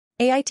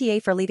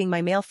AITA for leaving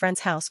my male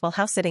friend's house while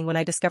house-sitting when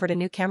I discovered a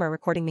new camera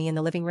recording me in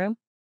the living room.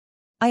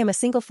 I am a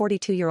single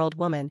 42-year-old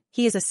woman,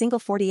 he is a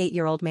single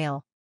 48-year-old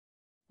male.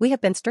 We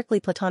have been strictly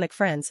platonic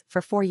friends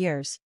for 4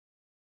 years.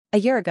 A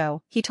year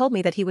ago, he told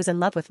me that he was in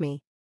love with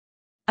me.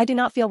 I do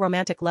not feel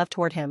romantic love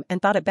toward him and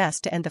thought it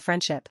best to end the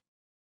friendship.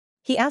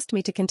 He asked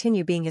me to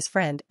continue being his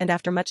friend, and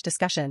after much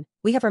discussion,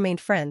 we have remained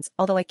friends,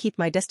 although I keep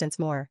my distance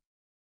more.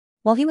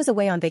 While he was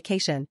away on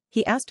vacation,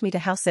 he asked me to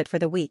house-sit for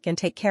the week and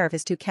take care of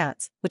his 2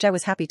 cats, which I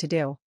was happy to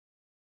do.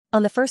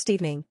 On the first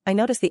evening, I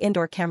noticed the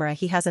indoor camera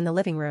he has in the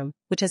living room,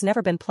 which has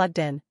never been plugged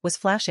in, was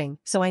flashing,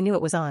 so I knew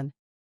it was on.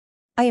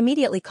 I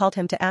immediately called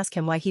him to ask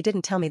him why he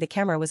didn't tell me the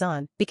camera was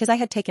on, because I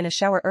had taken a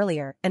shower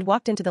earlier and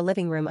walked into the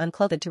living room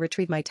unclothed to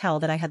retrieve my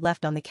towel that I had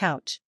left on the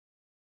couch.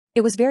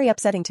 It was very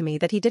upsetting to me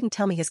that he didn't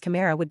tell me his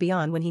camera would be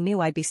on when he knew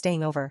I'd be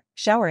staying over,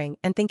 showering,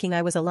 and thinking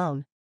I was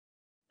alone.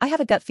 I have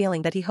a gut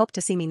feeling that he hoped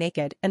to see me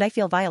naked, and I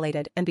feel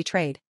violated and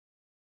betrayed.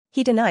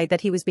 He denied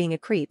that he was being a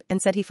creep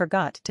and said he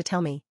forgot to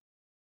tell me.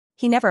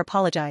 He never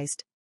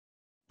apologized.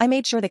 I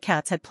made sure the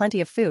cats had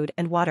plenty of food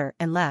and water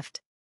and left.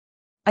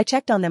 I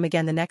checked on them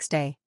again the next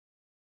day.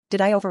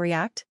 Did I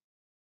overreact?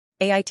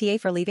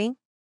 AITA for leaving?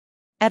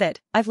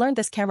 Edit, I've learned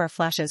this camera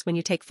flashes when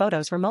you take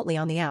photos remotely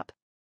on the app.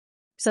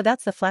 So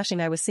that's the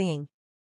flashing I was seeing.